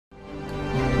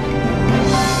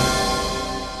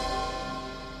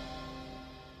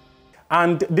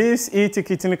And this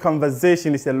e-ticketing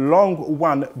conversation is a long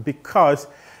one because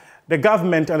the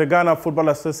government and the Ghana Football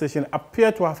Association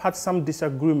appear to have had some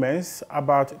disagreements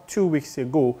about 2 weeks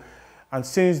ago. And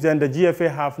since then, the GFA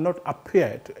have not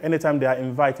appeared anytime they are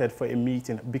invited for a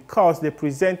meeting because they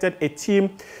presented a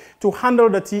team to handle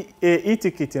the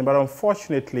e-ticketing. But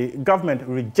unfortunately, government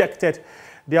rejected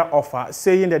their offer,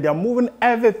 saying that they are moving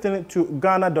everything to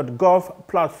Ghana.gov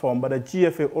platform. But the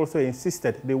GFA also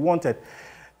insisted they wanted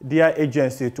their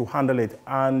agency to handle it.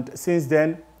 And since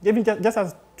then, even just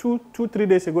as 3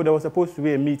 days ago, there was supposed to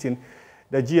be a meeting,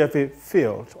 the GFA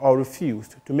failed or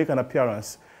refused to make an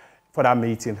appearance for that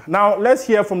meeting. Now, let's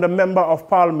hear from the Member of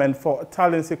Parliament for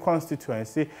Talensi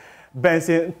constituency,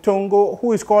 Benson Tongo,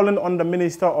 who is calling on the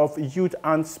Minister of Youth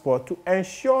and Sport to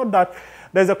ensure that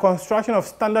there's a construction of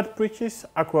standard pitches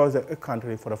across the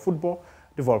country for the football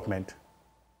development.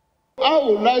 I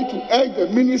would like to urge the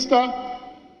Minister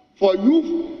for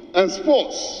Youth and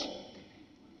Sports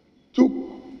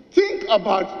to think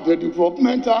about the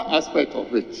developmental aspect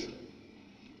of it.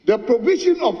 The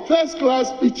provision of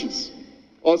first-class pitches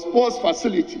or sports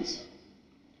facilities.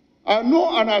 I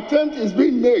know an attempt is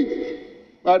being made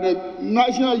by the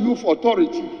National Youth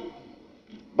Authority,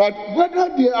 but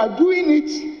whether they are doing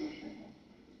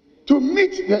it to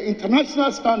meet the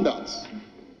international standards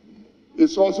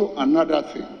is also another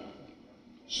thing.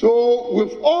 So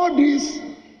with all these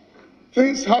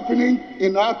things happening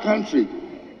in our country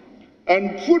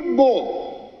and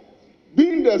football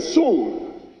being the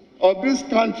soul of this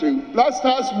country, Black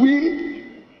Stars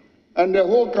win and the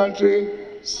whole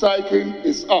country striking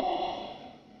is up.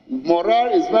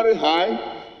 Morale is very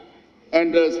high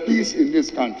and there's peace in this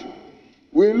country.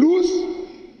 We lose,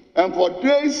 and for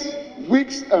days,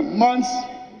 weeks and months,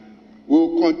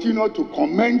 we'll continue to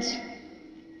comment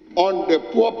on the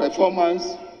poor performance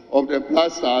of the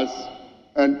Black Stars,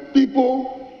 and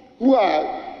people who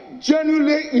are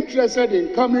genuinely interested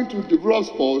in coming to develop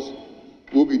sports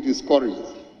will be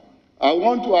discouraged. I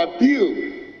want to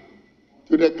appeal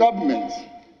to the government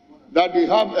that they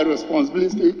have a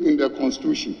responsibility in the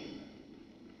Constitution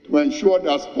to ensure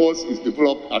that sports is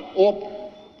developed at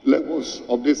all levels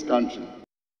of this country.